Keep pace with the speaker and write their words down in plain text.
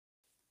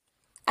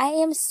I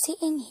am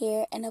sitting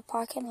here in a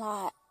parking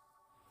lot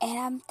and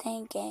I'm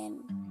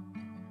thinking,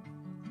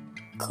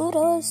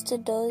 kudos to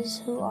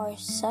those who are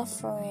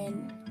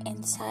suffering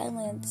in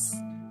silence.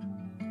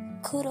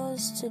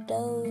 Kudos to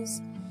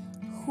those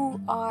who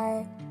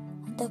are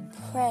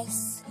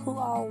depressed, who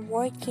are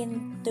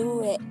working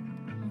through it.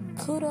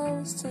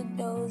 Kudos to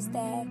those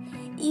that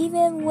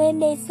even when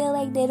they feel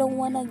like they don't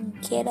want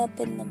to get up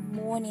in the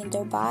morning,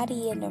 their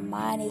body and their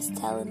mind is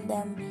telling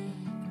them,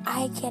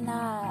 I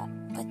cannot,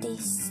 but they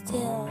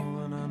still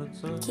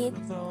get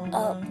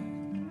up.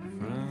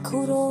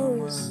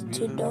 Kudos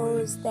to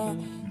those that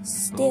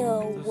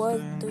still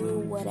work through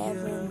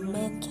whatever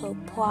mental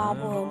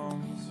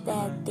problem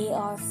that they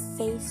are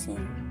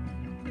facing.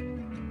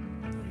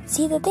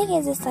 See, the thing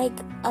is, it's like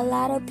a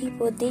lot of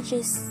people, they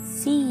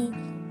just see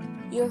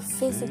your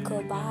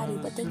physical body,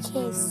 but they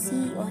can't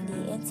see on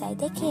the inside.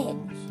 They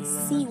can't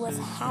see what's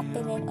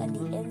happening on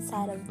the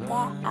inside of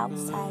that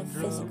outside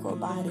physical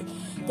body.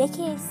 They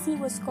can't see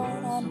what's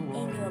going on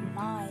in your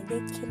mind.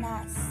 They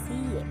cannot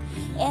see it.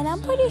 And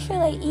I'm pretty sure,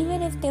 like,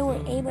 even if they were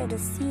able to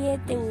see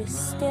it, they would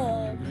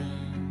still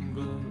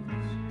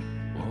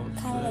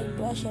kind of like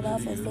brush it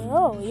off and say,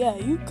 oh yeah,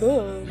 you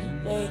good,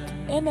 like,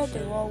 ain't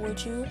nothing wrong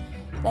with you.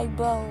 Like,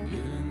 bro,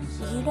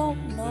 you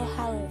don't know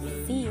how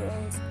it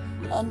feels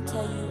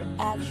until you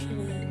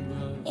actually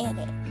in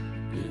it.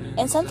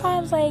 And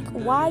sometimes, like,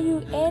 while you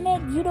in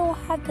it, you don't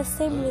have the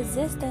same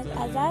resistance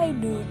as I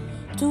do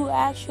to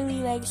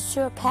actually, like,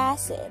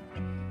 surpass it.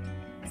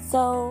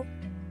 So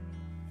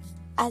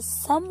as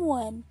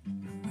someone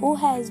who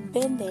has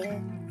been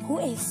there, who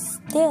is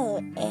still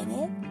in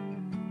it,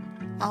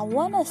 I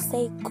want to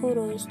say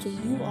kudos to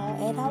you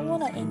all, and I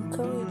want to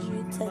encourage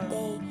you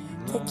today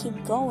to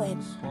keep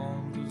going.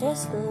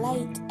 There's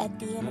light at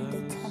the end of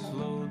the tunnel.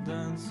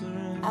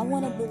 I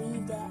want to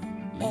believe that,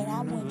 and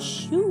I want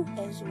you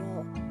as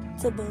well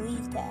to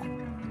believe that.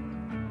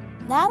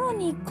 Not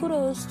only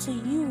kudos to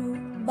you,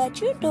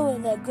 but you're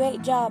doing a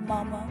great job,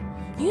 mama.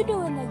 You're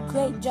doing a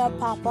great job,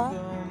 papa.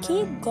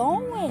 Keep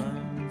going.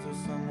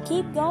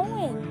 Keep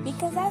going,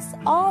 because that's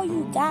all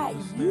you got.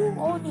 You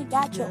only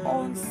got your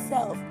own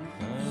self.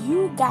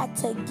 You got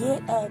to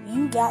get up.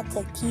 You got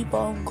to keep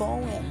on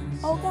going.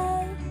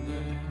 Okay?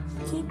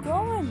 Keep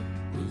going.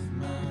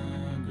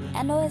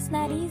 I know it's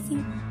not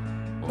easy,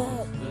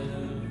 but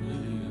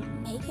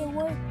make it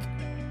work.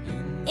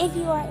 If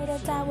you are in a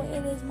time where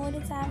it is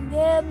morning time,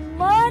 good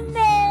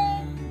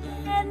morning.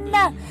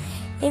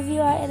 If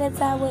you are in a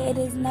time where it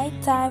is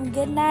nighttime,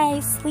 good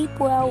night. Sleep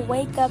well,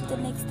 wake up the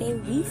next day,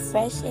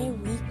 refresh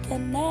and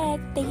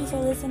reconnect. Thank you for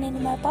listening to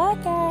my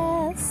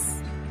podcast.